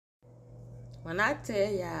When I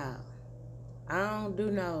tell y'all, I don't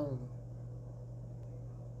do no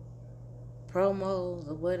promos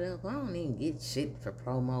or whatever. I don't even get shit for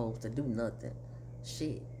promos to do nothing.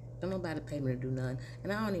 Shit. Don't nobody pay me to do nothing.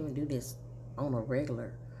 And I don't even do this on a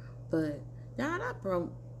regular. But y'all,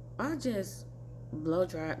 I just blow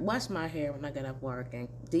dry, wash my hair when I get off work and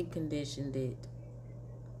deep conditioned it.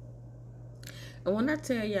 And when I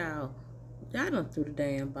tell y'all done threw the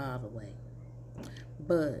damn bottle away.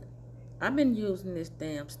 But I've been using this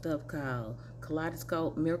damn stuff called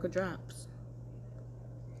Kaleidoscope Miracle Drops.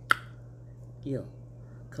 Yeah.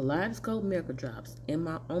 Kaleidoscope Miracle Drops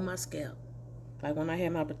on my scalp. Like when I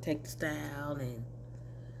had my protective style and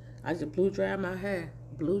I just blow dry my hair.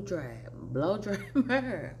 Blow dry my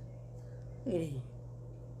hair. Look at it.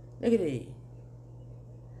 Look at it.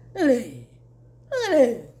 Look at it. Look at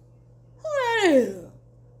it. Who that is?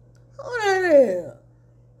 Who that is?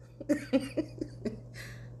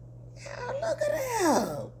 Look at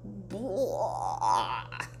that.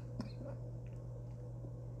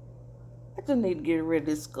 I just need to get rid of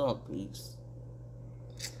this skunk piece.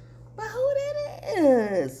 But who that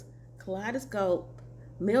is? Kaleidoscope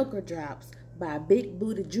Milker Drops by Big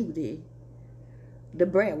Booty Judy, the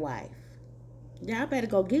bread wife. Y'all better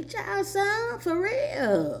go get y'all some for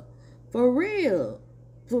real. For real.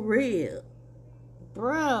 For real.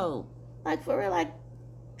 Bro. Like for real, like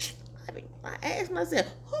I asked myself,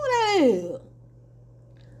 who that is?